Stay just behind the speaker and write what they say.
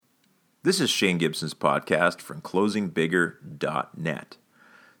This is Shane Gibson's podcast from closingbigger.net.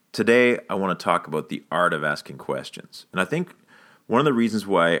 Today, I want to talk about the art of asking questions. And I think one of the reasons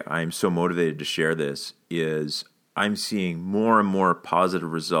why I'm so motivated to share this is I'm seeing more and more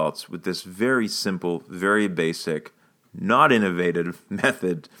positive results with this very simple, very basic, not innovative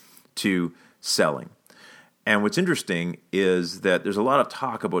method to selling. And what's interesting is that there's a lot of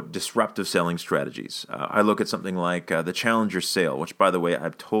talk about disruptive selling strategies. I look at something like the Challenger sale, which, by the way, I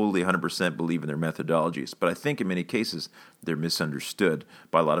totally 100% believe in their methodologies. But I think in many cases, they're misunderstood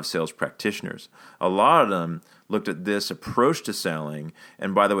by a lot of sales practitioners. A lot of them looked at this approach to selling,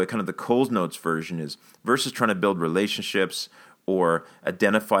 and by the way, kind of the Coles Notes version is versus trying to build relationships or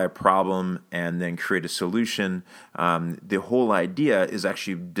identify a problem and then create a solution. The whole idea is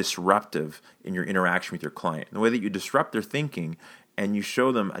actually disruptive in your interaction with your client. And the way that you disrupt their thinking and you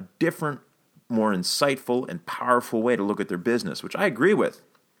show them a different, more insightful and powerful way to look at their business, which I agree with.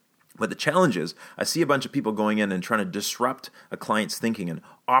 But the challenge is, I see a bunch of people going in and trying to disrupt a client's thinking and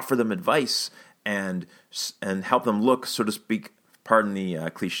offer them advice and help them look, so to speak, pardon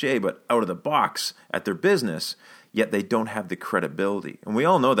the cliche, but out of the box at their business, yet they don't have the credibility. And we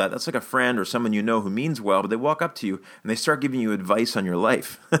all know that. That's like a friend or someone you know who means well, but they walk up to you and they start giving you advice on your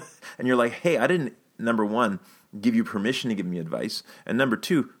life. And you're like, hey, I didn't, number one, give you permission to give me advice. And number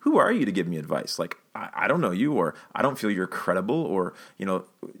two, who are you to give me advice? Like, I don't know you, or I don't feel you're credible, or,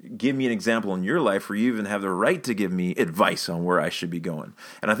 give me an example in your life where you even have the right to give me advice on where I should be going.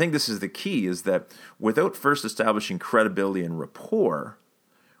 And I think this is the key, is that without first establishing credibility and rapport,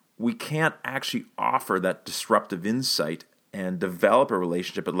 we can't actually offer that disruptive insight and develop a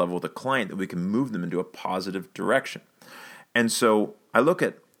relationship at level with a client that we can move them into a positive direction. And so I look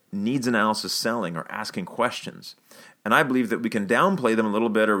at needs analysis selling, or asking questions, and I believe that we can downplay them a little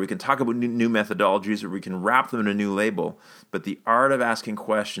bit, or we can talk about new methodologies, or we can wrap them in a new label, but the art of asking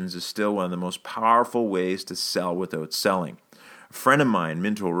questions is still one of the most powerful ways to sell without selling. A friend of mine,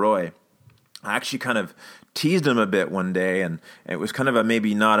 Minto Roy, I actually kind of teased him a bit one day, and it was kind of a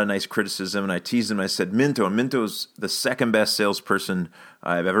maybe not a nice criticism, and I teased him. I said, Minto, and Minto's the second best salesperson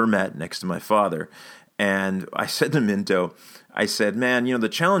I've ever met next to my father. And I said to Minto, I said, man, the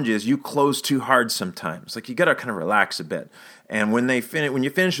challenge is you close too hard sometimes. Like, you got to kind of relax a bit. And when you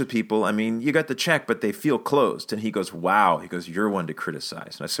finish with people, you got the check, but they feel closed. And he goes, wow. He goes, you're one to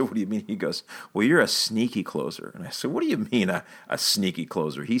criticize. And I said, what do you mean? He goes, well, you're a sneaky closer. And I said, what do you mean a sneaky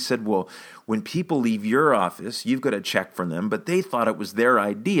closer? He said, well, when people leave your office, you've got a check from them, but they thought it was their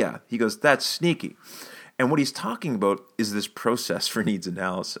idea. He goes, that's sneaky. And what he's talking about is this process for needs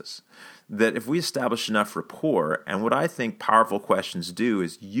analysis. That if we establish enough rapport, and what I think powerful questions do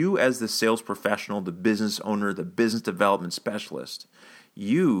is, you as the sales professional, the business owner, the business development specialist,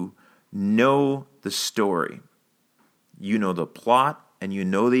 you know the story. You know the plot and you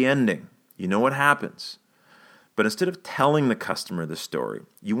know the ending. You know what happens. But instead of telling the customer the story,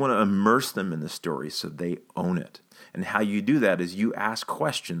 you want to immerse them in the story so they own it. And how you do that is you ask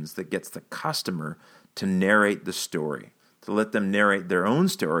questions that gets the customer to narrate the story, to let them narrate their own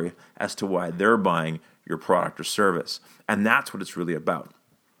story as to why they're buying your product or service. And that's what it's really about.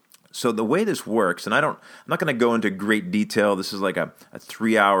 So the way this works, and I'm not going to go into great detail. This is like a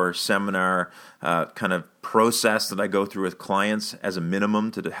 3-hour seminar kind of process that I go through with clients as a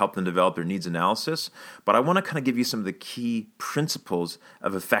minimum to help them develop their needs analysis. But I want to kind of give you some of the key principles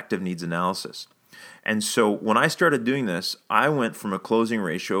of effective needs analysis. And so when I started doing this, I went from a closing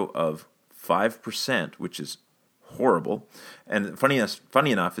ratio of 5%, which is horrible. And funny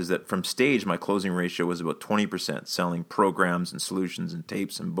enough is that from stage, my closing ratio was about 20%, selling programs and solutions and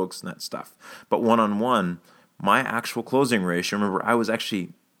tapes and books and that stuff. But one-on-one, my actual closing ratio, remember, I was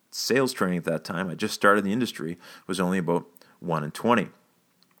actually sales training at that time. I just started in the industry, was only about 1 in 20.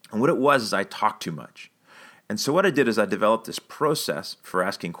 And what it was is I talked too much. And so what I did is I developed this process for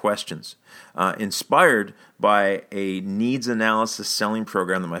asking questions, inspired by a needs analysis selling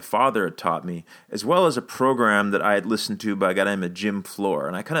program that my father had taught me, as well as a program that I had listened to by a guy named Jim Floor.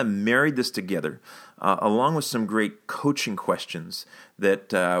 And I kind of married this together, along with some great coaching questions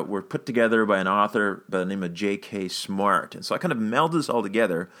that were put together by an author by the name of J.K. Smart. And so I kind of melded this all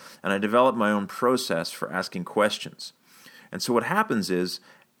together, and I developed my own process for asking questions. And so what happens is,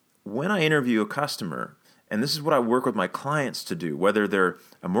 when I interview a customer, and this is what I work with my clients to do, whether they're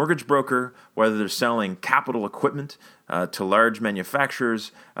a mortgage broker, whether they're selling capital equipment to large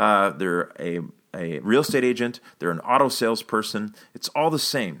manufacturers, they're a real estate agent, they're an auto salesperson. It's all the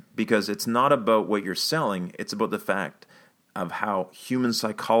same, because it's not about what you're selling. It's about the fact of how human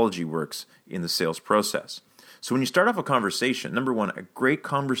psychology works in the sales process. So when you start off a conversation, number one, great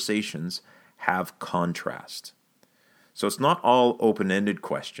conversations have contrast. So it's not all open-ended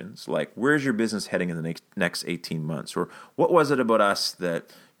questions like, where's your business heading in the next 18 months? Or what was it about us that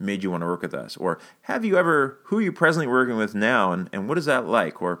made you want to work with us? Or who are you presently working with now, and what is that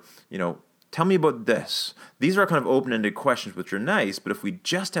like? Or, tell me about this. These are kind of open-ended questions, which are nice, but if we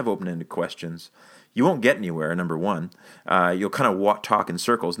just have open-ended questions, you won't get anywhere, number one. You'll kind of talk in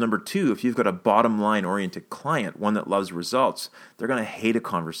circles. Number two, if you've got a bottom-line oriented client, one that loves results, they're going to hate a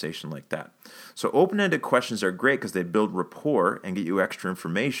conversation like that. So open-ended questions are great because they build rapport and get you extra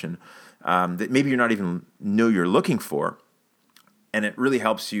information that maybe you're not even know you're looking for. And it really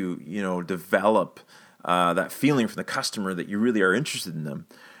helps you, develop that feeling from the customer that you really are interested in them.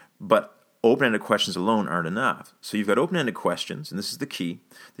 But open-ended questions alone aren't enough. So you've got open-ended questions, and this is the key.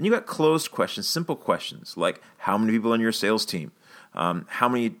 Then you've got closed questions, simple questions, like how many people on your sales team? How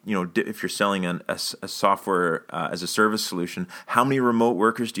many, if you're selling a software as a service solution, how many remote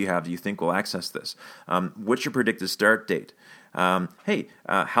workers do you have that you think will access this? What's your predicted start date? How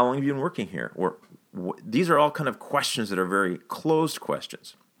long have you been working here? Or these are all kind of questions that are very closed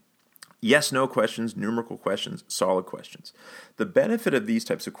questions. Yes, no questions, numerical questions, solid questions. The benefit of these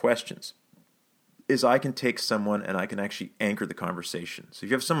types of questions is I can take someone and I can actually anchor the conversation. So if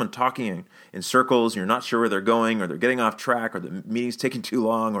you have someone talking in circles and you're not sure where they're going, or they're getting off track, or the meeting's taking too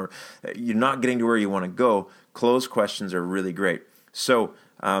long, or you're not getting to where you want to go, closed questions are really great. So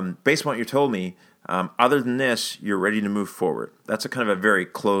based on what you told me, other than this, you're ready to move forward. That's a kind of a very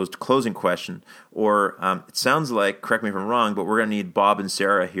closing question. Or it sounds like, correct me if I'm wrong, but we're going to need Bob and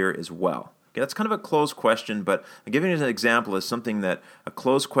Sarah here as well. Okay, that's kind of a closed question, but I'm giving you an example as something that a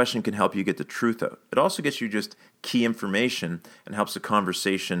closed question can help you get the truth out. It also gets you just key information and helps the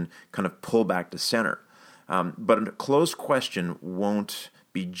conversation kind of pull back to center. But a closed question won't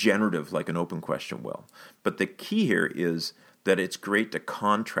be generative like an open question will. But the key here is that it's great to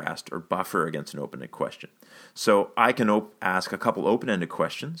contrast or buffer against an open-ended question. So I can ask a couple open-ended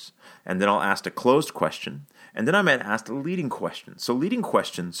questions, and then I'll ask a closed question, and then I might ask a leading question. So leading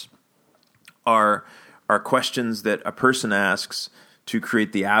questions are questions that a person asks to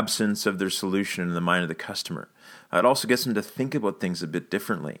create the absence of their solution in the mind of the customer. It also gets them to think about things a bit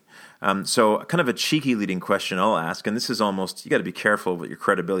differently. So kind of a cheeky leading question I'll ask, and this is almost, you got to be careful with your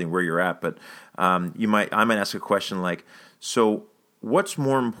credibility and where you're at, but I might ask a question like, so what's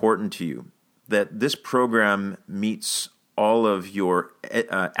more important to you, that this program meets all of your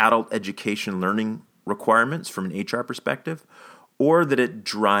adult education learning requirements from an HR perspective, or that it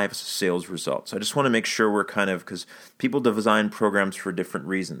drives sales results? I just want to make sure we're because people design programs for different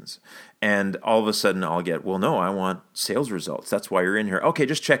reasons. And all of a sudden I'll get, well, no, I want sales results. That's why you're in here. Okay,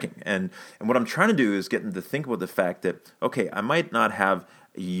 just checking. And what I'm trying to do is get them to think about the fact that, okay, I might not have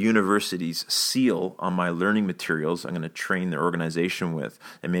a university's seal on my learning materials I'm going to train their organization with,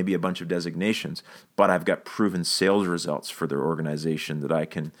 and maybe a bunch of designations, but I've got proven sales results for their organization that I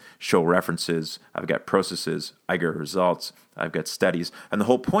can show references. I've got processes, I got results, I've got studies. And the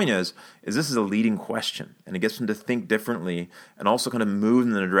whole point is this is a leading question, and it gets them to think differently and also kind of move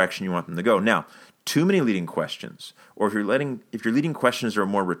in the direction you want them to go. Now, too many leading questions, or if your leading questions are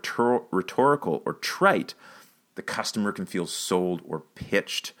more rhetorical or trite, the customer can feel sold or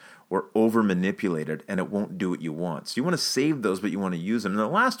pitched or over-manipulated, and it won't do what you want. So you want to save those, but you want to use them. And the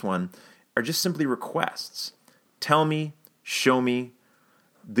last one are just simply requests. Tell me, show me.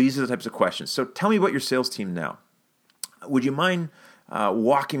 These are the types of questions. So tell me about your sales team now. Would you mind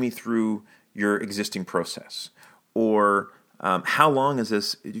walking me through your existing process? Or how long has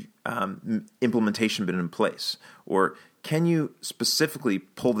this implementation been in place? Or can you specifically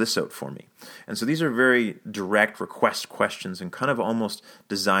pull this out for me? And so these are very direct request questions and kind of almost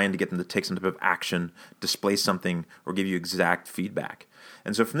designed to get them to take some type of action, display something, or give you exact feedback.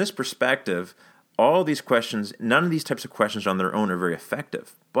 And so from this perspective, all these questions, none of these types of questions on their own are very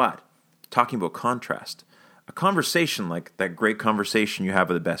effective. But talking about contrast, a conversation like that great conversation you have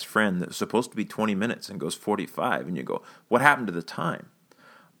with a best friend that's supposed to be 20 minutes and goes 45, and you go, what happened to the time?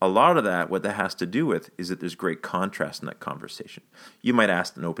 A lot of that, what that has to do with, is that there's great contrast in that conversation. You might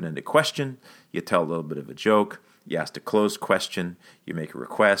ask an open-ended question, you tell a little bit of a joke, you ask a closed question, you make a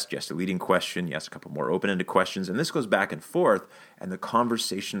request, you ask a leading question, you ask a couple more open-ended questions, and this goes back and forth, and the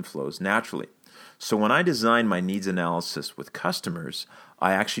conversation flows naturally. So when I design my needs analysis with customers,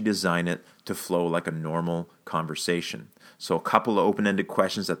 I actually design it to flow like a normal conversation. So a couple of open-ended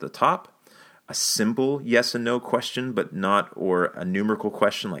questions at the top, a simple yes and no question, but not, or a numerical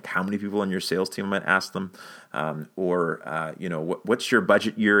question like how many people on your sales team, I might ask them, what's your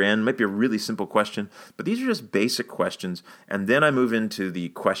budget year end? Might be a really simple question, but these are just basic questions. And then I move into the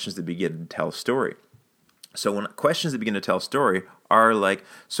questions that begin to tell a story. So when questions that begin to tell a story are like,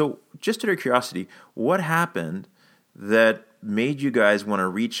 so just out of curiosity, what happened that made you guys want to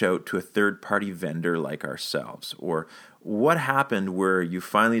reach out to a third-party vendor like ourselves? Or what happened where you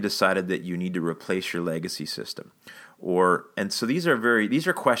finally decided that you need to replace your legacy system? And so these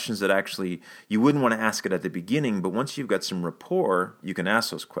are questions that actually you wouldn't want to ask it at the beginning, but once you've got some rapport, you can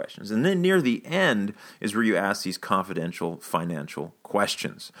ask those questions. And then near the end is where you ask these confidential financial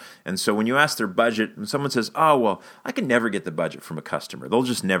questions. And so when you ask their budget, and someone says, "Oh, well, I can never get the budget from a customer. They'll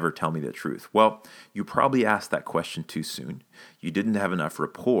just never tell me the truth." Well, you probably asked that question too soon. You didn't have enough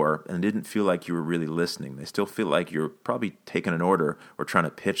rapport and didn't feel like you were really listening. They still feel like you're probably taking an order or trying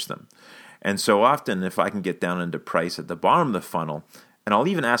to pitch them. And so often, if I can get down into price at the bottom of the funnel, and I'll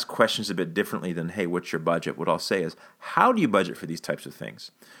even ask questions a bit differently than, "Hey, what's your budget?" What I'll say is, "How do you budget for these types of things?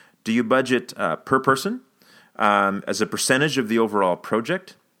 Do you budget per person, as a percentage of the overall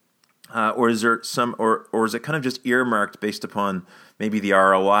project, or is there or is it kind of just earmarked based upon maybe the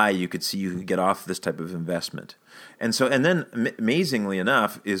ROI you could see you could get off this type of investment?" And then amazingly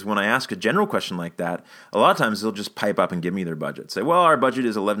enough is when I ask a general question like that, a lot of times they'll just pipe up and give me their budget. Say, "Well, our budget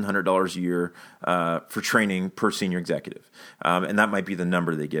is $1,100 a year for training per senior executive," and that might be the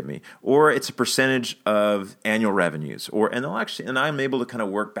number they give me, or it's a percentage of annual revenues, and I'm able to kind of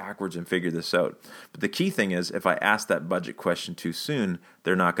work backwards and figure this out. But the key thing is, if I ask that budget question too soon,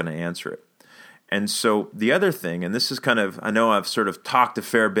 they're not going to answer it. And so the other thing, and this is I know I've sort of talked a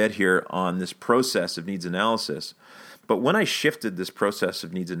fair bit here on this process of needs analysis, but when I shifted this process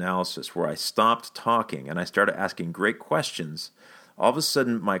of needs analysis where I stopped talking and I started asking great questions, all of a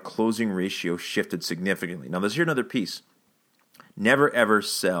sudden my closing ratio shifted significantly. Now here's another piece. Never ever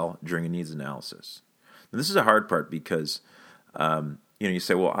sell during a needs analysis. Now, this is a hard part because you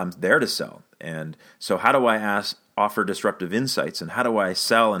say, "Well, I'm there to sell. And so how do I offer disruptive insights, and how do I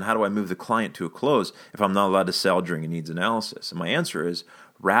sell, and how do I move the client to a close if I'm not allowed to sell during a needs analysis?" And my answer is,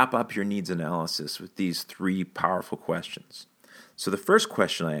 wrap up your needs analysis with these 3 powerful questions. So the first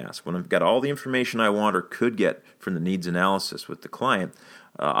question I ask, when I've got all the information I want or could get from the needs analysis with the client,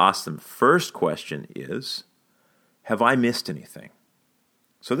 ask them, first question is, have I missed anything?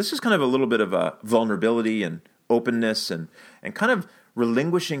 So this is kind of a little bit of a vulnerability and openness and kind of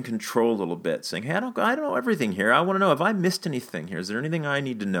relinquishing control a little bit, saying, "Hey, I don't know everything here. I want to know, have I missed anything here? Is there anything I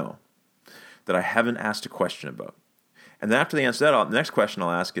need to know that I haven't asked a question about?" And then after they answer that, the next question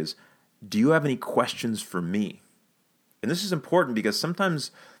I'll ask is, "Do you have any questions for me?" And this is important because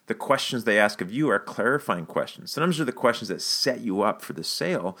sometimes the questions they ask of you are clarifying questions. Sometimes they're the questions that set you up for the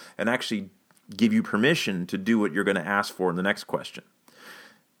sale and actually give you permission to do what you're going to ask for in the next question.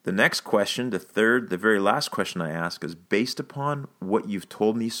 The next question, the very last question I ask is, based upon what you've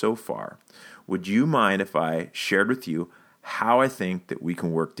told me so far, would you mind if I shared with you how I think that we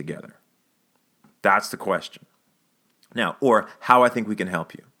can work together? That's the question. Now, or how I think we can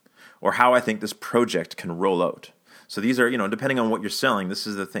help you, or how I think this project can roll out. So these are, depending on what you're selling, this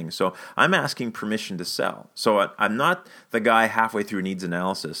is the thing. So I'm asking permission to sell. So I'm not the guy halfway through needs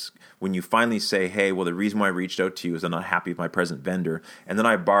analysis when you finally say, "Hey, well, the reason why I reached out to you is I'm not happy with my present vendor." And then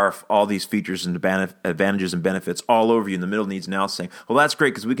I barf all these features and advantages and benefits all over you in the middle of needs analysis saying, "Well, that's great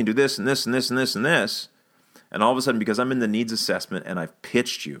because we can do this and this and this and this and this." And all of a sudden, because I'm in the needs assessment and I've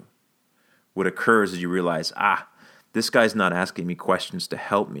pitched you, what occurs is you realize, this guy's not asking me questions to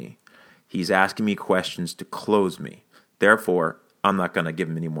help me. He's asking me questions to close me. Therefore, I'm not going to give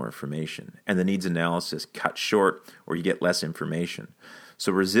him any more information. And the needs analysis cuts short or you get less information.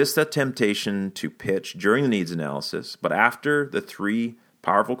 So resist that temptation to pitch during the needs analysis, but after the 3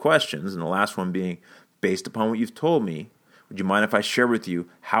 powerful questions, and the last one being, based upon what you've told me, would you mind if I share with you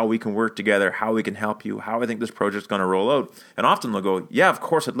how we can work together, how we can help you, how I think this project's going to roll out? And often they'll go, "Yeah, of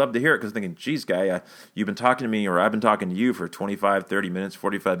course, I'd love to hear it," because thinking, "Geez, guy, you've been talking to me, or I've been talking to you for 25, 30 minutes,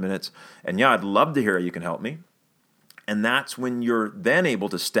 45 minutes, and yeah, I'd love to hear how you can help me." And that's when you're then able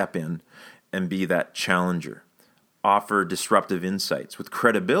to step in and be that challenger. Offer disruptive insights with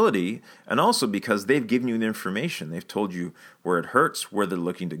credibility, and also because they've given you the information. They've told you where it hurts, where they're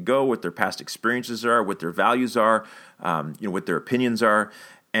looking to go, what their past experiences are, what their values are, what their opinions are.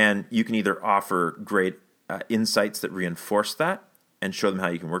 And you can either offer great insights that reinforce that and show them how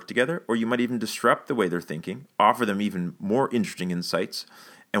you can work together, or you might even disrupt the way they're thinking, offer them even more interesting insights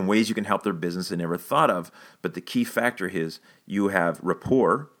and ways you can help their business they never thought of. But the key factor is you have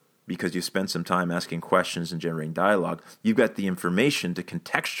rapport, because you spent some time asking questions and generating dialogue. You've got the information to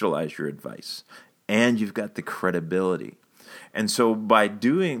contextualize your advice, and you've got the credibility. And so by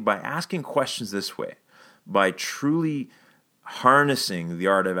asking questions this way, by truly harnessing the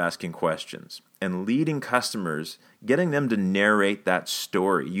art of asking questions and leading customers, getting them to narrate that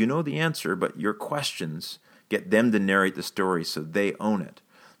story. You know the answer, but your questions get them to narrate the story so they own it.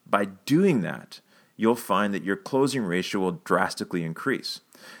 By doing that, you'll find that your closing ratio will drastically increase.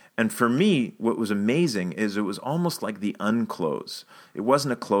 And for me, what was amazing is it was almost like the unclose. It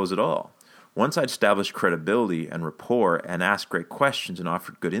wasn't a close at all. Once I'd established credibility and rapport and asked great questions and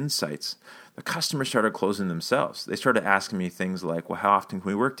offered good insights, the customers started closing themselves. They started asking me things like, well, how often can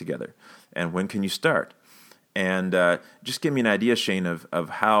we work together? And when can you start? And just give me an idea, Shane, of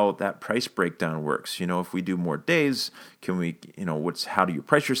how that price breakdown works. If we do more days, can we, how do you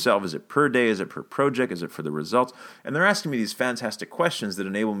price yourself? Is it per day? Is it per project? Is it for the results? And they're asking me these fantastic questions that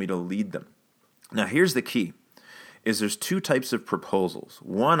enable me to lead them. Now, here's the key, is there's two types of proposals.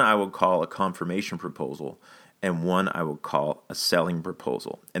 One I would call a confirmation proposal, and one I would call a selling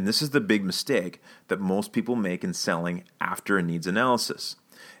proposal. And this is the big mistake that most people make in selling after a needs analysis.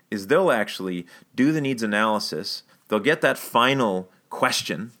 Is they'll actually do the needs analysis, they'll get that final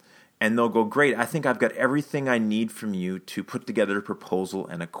question, and they'll go, great, I think I've got everything I need from you to put together a proposal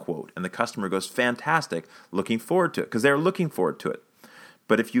and a quote. And the customer goes, fantastic, looking forward to it, because they're looking forward to it.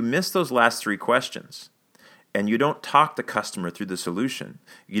 But if you miss those last three questions, and you don't talk the customer through the solution,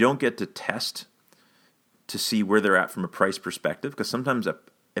 you don't get to test to see where they're at from a price perspective, because sometimes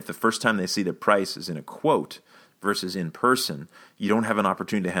if the first time they see the price is in a quote, versus in person, you don't have an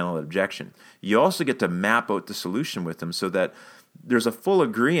opportunity to handle that objection. You also get to map out the solution with them so that there's a full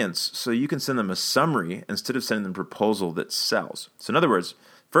agreement, so you can send them a summary instead of sending them a proposal that sells. So in other words,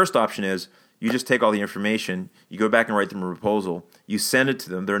 first option is you just take all the information, you go back and write them a proposal, you send it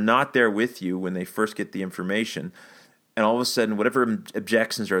to them, they're not there with you when they first get the information, and all of a sudden, whatever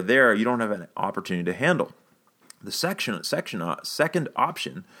objections are there, you don't have an opportunity to handle. The second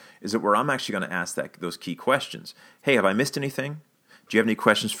option is that where I'm actually going to ask those key questions. Hey, have I missed anything? Do you have any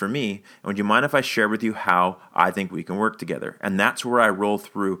questions for me? And would you mind if I share with you how I think we can work together? And that's where I roll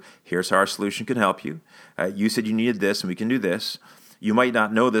through, here's how our solution can help you. You said you needed this, and we can do this. You might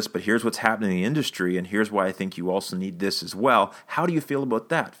not know this, but here's what's happening in the industry, and here's why I think you also need this as well. How do you feel about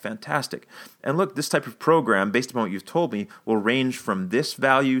that? Fantastic. And look, this type of program, based upon what you've told me, will range from this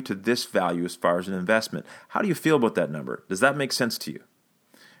value to this value as far as an investment. How do you feel about that number? Does that make sense to you?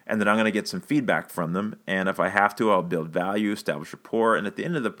 And then I'm going to get some feedback from them, and if I have to, I'll build value, establish rapport, and at the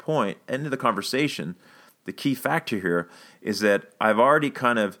end of the conversation, the key factor here is that I've already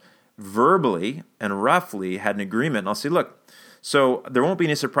kind of verbally and roughly had an agreement, and I'll say, look, so there won't be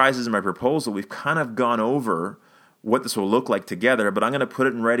any surprises in my proposal. We've kind of gone over what this will look like together, but I'm going to put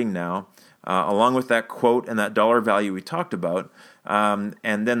it in writing now, along with that quote and that dollar value we talked about. And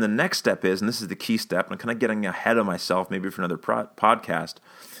then the next step is, and this is the key step, and I'm kind of getting ahead of myself maybe for another podcast,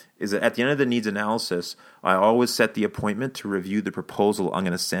 is that at the end of the needs analysis, I always set the appointment to review the proposal I'm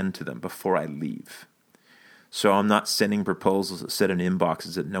going to send to them before I leave. So I'm not sending proposals that sit in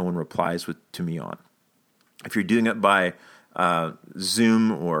inboxes that no one replies to me on. If you're doing it by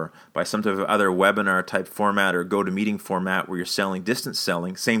Zoom or by some type of other webinar type format or GoToMeeting format where you're selling, distance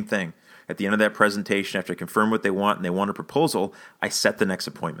selling, same thing. At the end of that presentation, after I confirm what they want and they want a proposal, I set the next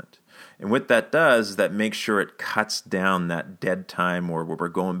appointment. And what that does is that makes sure it cuts down that dead time or where we're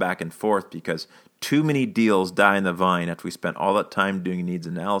going back and forth, because too many deals die in the vine after we spent all that time doing needs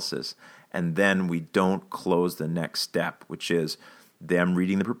analysis, and then we don't close the next step, which is them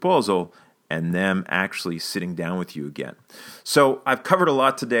reading the proposal and them actually sitting down with you again. So I've covered a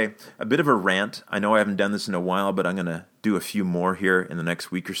lot today, a bit of a rant. I know I haven't done this in a while, but I'm going to do a few more here in the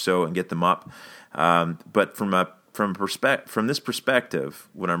next week or so and get them up. But from this perspective,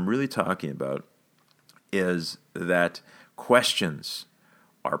 what I'm really talking about is that questions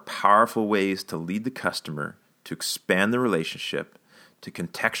are powerful ways to lead the customer, to expand the relationship, to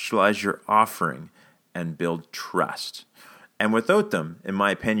contextualize your offering, and build trust. And without them, in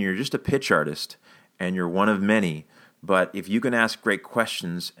my opinion, you're just a pitch artist and you're one of many. But if you can ask great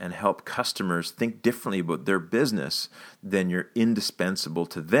questions and help customers think differently about their business, then you're indispensable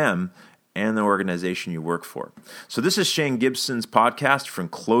to them and the organization you work for. So this is Shane Gibson's podcast from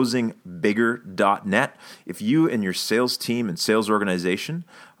closingbigger.net. If you and your sales team and sales organization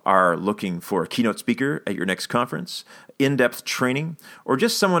are looking for a keynote speaker at your next conference, in-depth training, or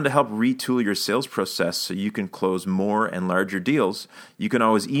just someone to help retool your sales process so you can close more and larger deals, you can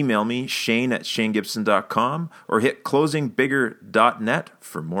always email me, Shane@ShaneGibson.com, or hit closingbigger.net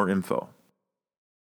for more info.